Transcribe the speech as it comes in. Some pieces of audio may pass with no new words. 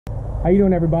How you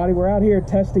doing, everybody? We're out here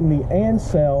testing the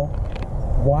Ancel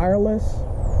wireless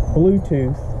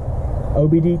Bluetooth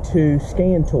OBD2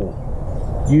 scan tool,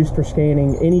 used for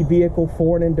scanning any vehicle,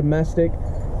 foreign and domestic,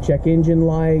 check engine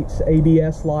lights,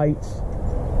 ABS lights,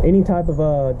 any type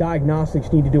of diagnostics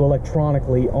you need to do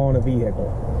electronically on a vehicle.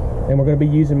 And we're going to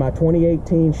be using my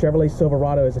 2018 Chevrolet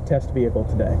Silverado as a test vehicle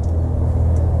today.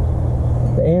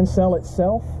 The Ancel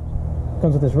itself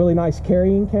comes with this really nice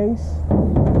carrying case.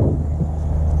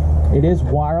 It is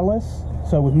wireless,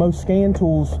 so with most scan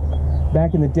tools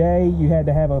back in the day, you had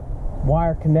to have a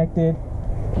wire connected.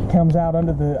 It comes out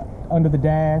under the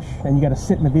dash, and you got to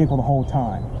sit in the vehicle the whole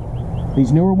time.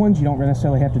 These newer ones, you don't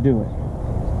necessarily have to do it.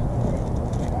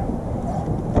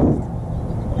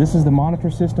 This is the monitor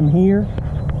system here.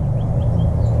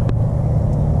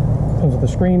 Comes with a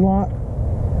screen lock.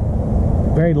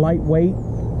 Very lightweight,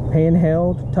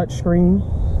 handheld, touch screen.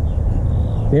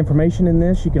 The information in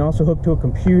this, you can also hook to a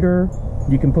computer.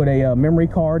 You can put a memory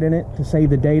card in it to save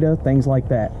the data, things like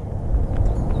that.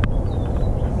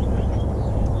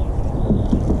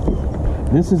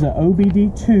 This is an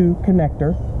OBD2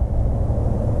 connector.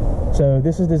 So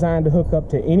this is designed to hook up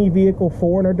to any vehicle,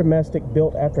 foreign or domestic,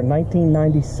 built after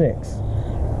 1996,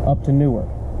 up to newer.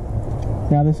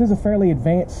 Now this is a fairly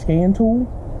advanced scan tool.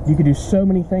 You can do so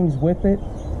many things with it.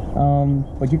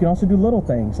 But you can also do little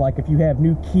things, like if you have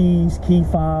new keys, key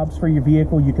fobs for your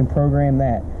vehicle, you can program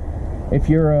that. If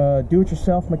you're a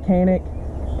do-it-yourself mechanic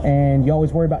and you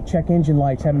always worry about check engine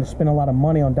lights, having to spend a lot of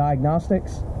money on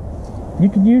diagnostics, you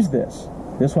can use this.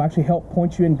 This will actually help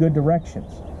point you in good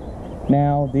directions.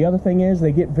 Now, the other thing is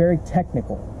they get very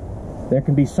technical. There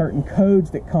can be certain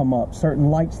codes that come up, certain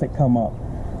lights that come up,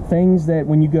 things that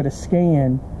when you go to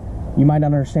scan, you might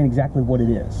not understand exactly what it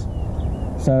is.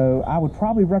 So I would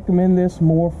probably recommend this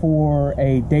more for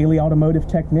a daily automotive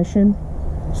technician,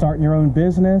 starting your own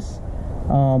business,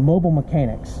 mobile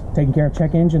mechanics, taking care of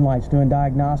check engine lights, doing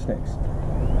diagnostics.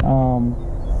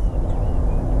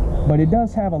 But it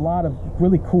does have a lot of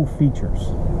really cool features.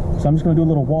 So I'm just going to do a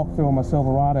little walkthrough on my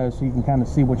Silverado so you can kind of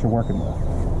see what you're working with.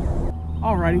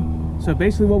 Alrighty, so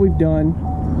basically what we've done,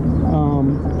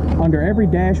 under every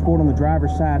dashboard on the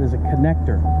driver's side is a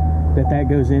connector that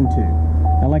goes into.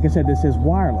 Now, like I said, this is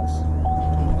wireless.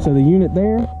 So the unit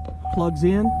there plugs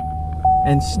in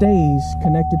and stays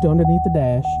connected to underneath the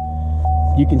dash.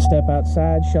 You can step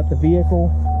outside, shut the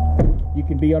vehicle. You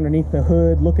can be underneath the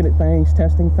hood, looking at things,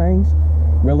 testing things.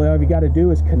 Really, all you got to do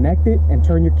is connect it and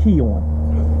turn your key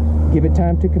on. Give it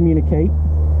time to communicate.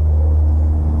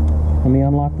 Let me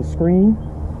unlock the screen.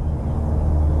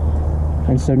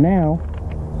 And so now,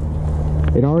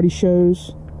 it already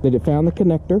shows that it found the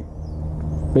connector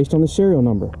based on the serial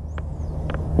number,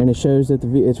 and it shows that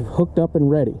it's hooked up and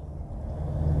ready.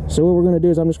 So what we're going to do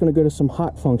is I'm just going to go to some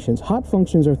hot functions. Hot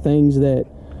functions are things that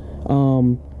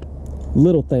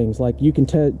little things, like you can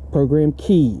program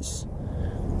keys.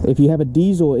 If you have a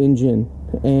diesel engine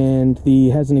and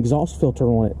has an exhaust filter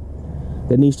on it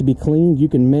that needs to be cleaned, you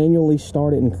can manually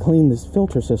start it and clean this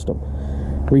filter system.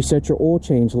 Reset your oil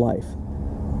change life.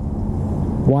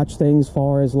 Watch things as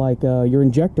far as like your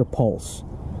injector pulse.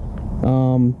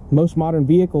 Most modern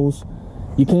vehicles,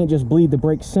 you can't just bleed the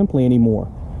brakes simply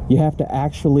anymore. You have to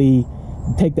actually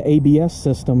take the ABS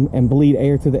system and bleed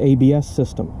air through the ABS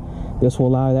system. This will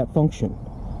allow that function.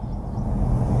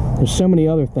 There's so many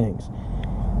other things.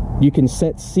 You can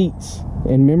set seats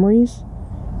and memories,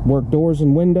 work doors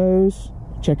and windows,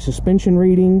 check suspension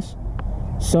readings,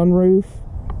 sunroof.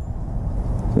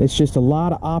 It's just a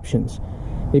lot of options.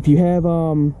 If you have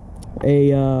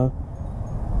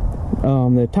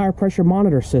the tire pressure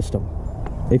monitor system,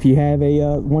 if you have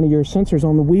one of your sensors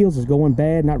on the wheels is going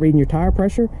bad, not reading your tire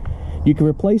pressure, you can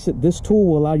replace it. This tool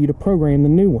will allow you to program the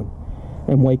new one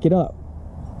and wake it up.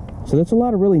 So that's a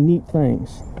lot of really neat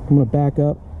things. I'm going to back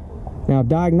up. Now,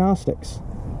 diagnostics.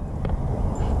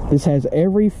 This has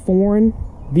every foreign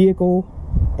vehicle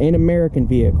and American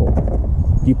vehicle.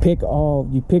 You pick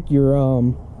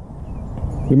your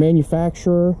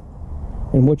manufacturer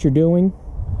and what you're doing,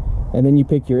 and then you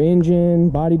pick your engine,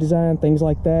 body design, things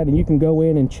like that, and you can go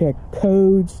in and check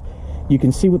codes. You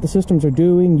can see what the systems are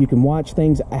doing. You can watch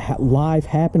things live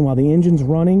happen while the engine's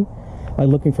running, like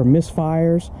looking for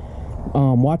misfires,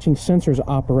 watching sensors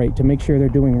operate to make sure they're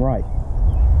doing right.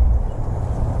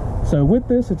 So with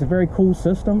this, it's a very cool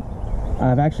system.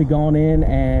 I've actually gone in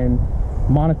and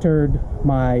monitored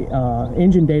my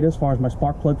engine data as far as my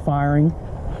spark plug firing.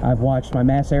 I've watched my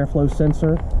mass airflow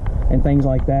sensor and things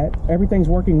like that. Everything's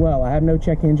working well. I have no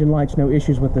check engine lights, no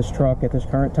issues with this truck at this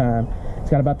current time. It's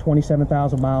got about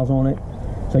 27,000 miles on it,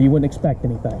 so you wouldn't expect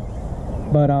anything.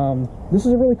 But this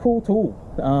is a really cool tool.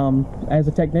 As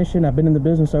a technician, I've been in the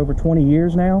business over 20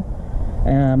 years now.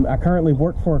 I currently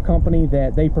work for a company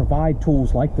that they provide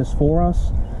tools like this for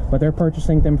us, but they're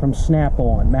purchasing them from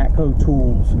Snap-on, Matco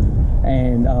Tools,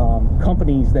 and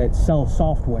companies that sell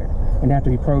software and have to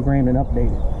be programmed and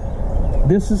updated.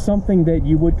 This is something that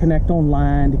you would connect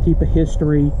online to keep a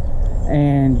history,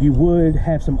 and you would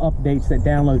have some updates that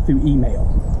download through email.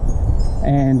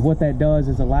 And what that does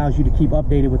is allows you to keep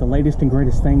updated with the latest and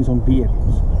greatest things on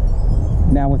vehicles.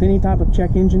 Now, with any type of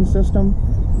check engine system,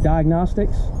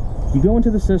 Diagnostics, you go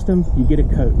into the system, you get a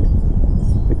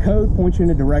code. The code points you in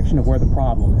the direction of where the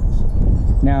problem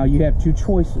is. Now, you have two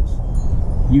choices.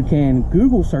 You can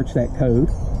Google search that code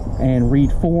and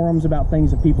read forums about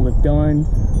things that people have done,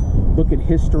 look at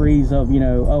histories of, you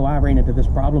know, oh, I ran into this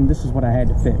problem, this is what I had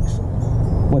to fix.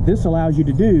 What this allows you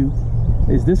to do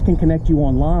is this can connect you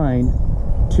online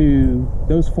to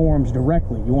those forums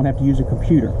directly. You won't have to use a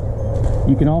computer.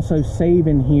 You can also save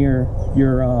in here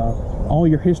your all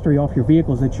your history off your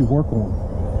vehicles that you work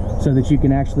on, so that you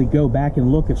can actually go back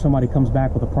and look if somebody comes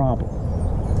back with a problem.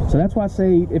 So that's why I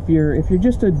say if you're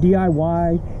just a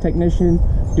DIY technician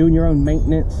doing your own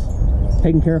maintenance,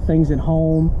 taking care of things at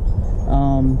home,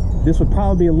 this would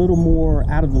probably be a little more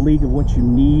out of the league of what you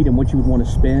need and what you would want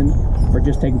to spend for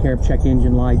just taking care of check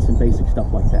engine lights and basic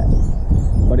stuff like that.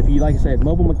 But if you, like I said,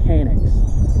 mobile mechanics,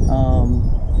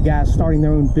 guys starting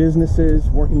their own businesses,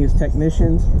 working as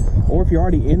technicians, or if you're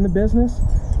already in the business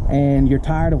and you're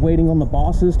tired of waiting on the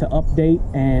bosses to update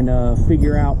and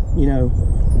figure out, you know,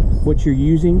 what you're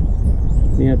using,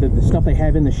 you know, the stuff they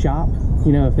have in the shop,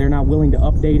 you know, if they're not willing to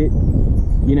update it,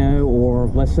 you know, or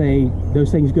let's say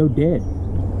those things go dead,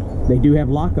 they do have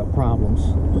lockup problems,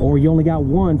 or you only got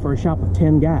one for a shop of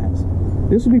 10 guys,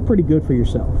 this would be pretty good for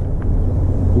yourself.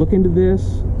 Look into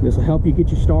this. This will help you get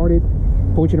you started,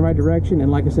 point you in the right direction,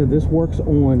 and like I said, this works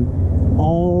on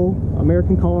all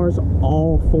American cars,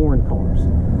 all foreign cars,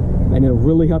 and it'll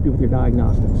really help you with your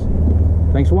diagnostics.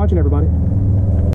 Thanks for watching, everybody.